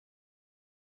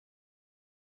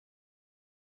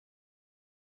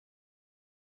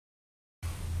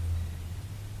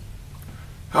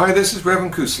Hi, this is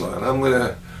Reverend Kusla, and I'm going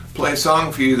to play a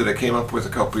song for you that I came up with a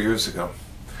couple years ago.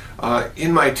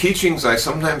 In my teachings, I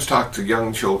sometimes talk to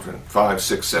young children, 5,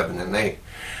 6, 7, and 8,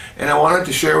 and I wanted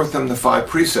to share with them the 5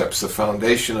 precepts, the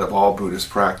foundation of all Buddhist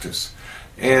practice.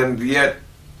 And yet,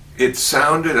 it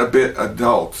sounded a bit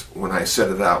adult when I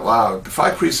said it out loud. The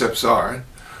 5 precepts are: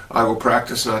 I will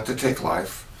practice not to take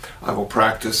life. I will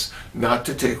practice not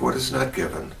to take what is not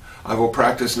given. I will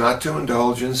practice not to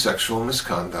indulge in sexual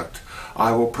misconduct.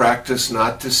 I will practice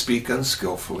not to speak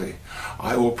unskillfully.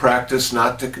 I will practice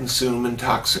not to consume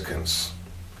intoxicants.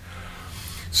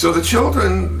 So the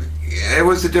children, it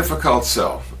was a difficult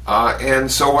sell.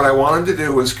 And so what I wanted to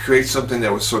do was create something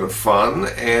that was sort of fun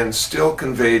and still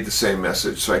conveyed the same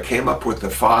message. So I came up with the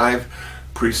 5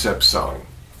 Precepts Song.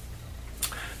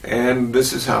 And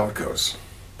this is how it goes.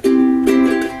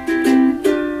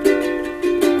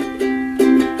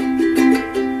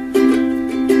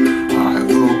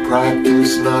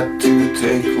 Practice not to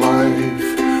take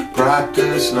life.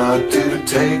 Practice not to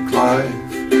take life.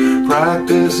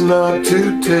 Practice not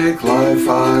to take life.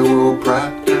 I will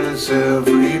practice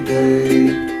every day.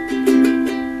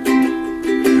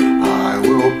 I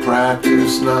will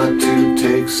practice not to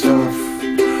take stuff.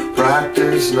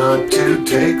 Practice not to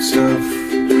take stuff.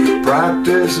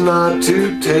 Practice not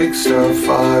to take stuff.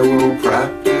 I will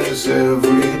practice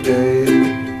every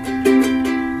day.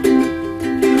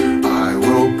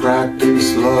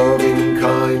 Practice loving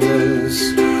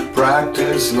kindness.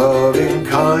 Practice loving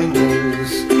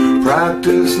kindness.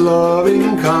 Practice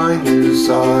loving kindness.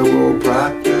 I will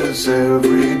practice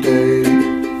every day.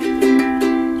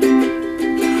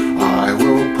 I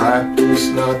will practice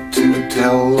not to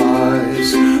tell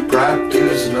lies.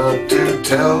 Practice not to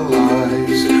tell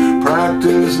lies.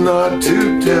 Practice not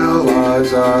to tell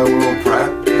lies. I will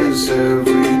practice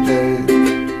every day.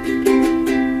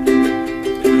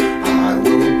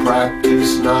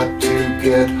 Practice not to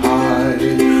get high.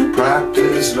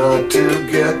 Practice not to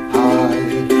get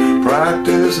high.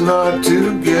 Practice not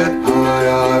to get high.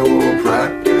 I will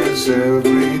practice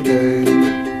every day.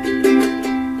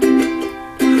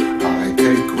 I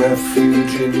take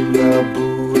refuge in the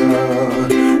Buddha,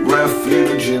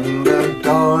 refuge in the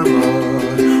Dharma,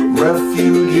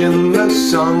 refuge in the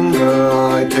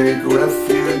Sangha. I take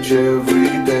refuge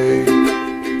every day.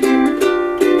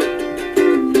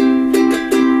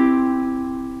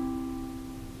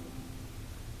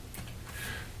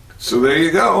 So there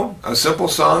you go, a simple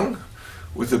song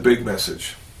with a big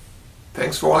message.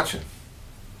 Thanks for watching.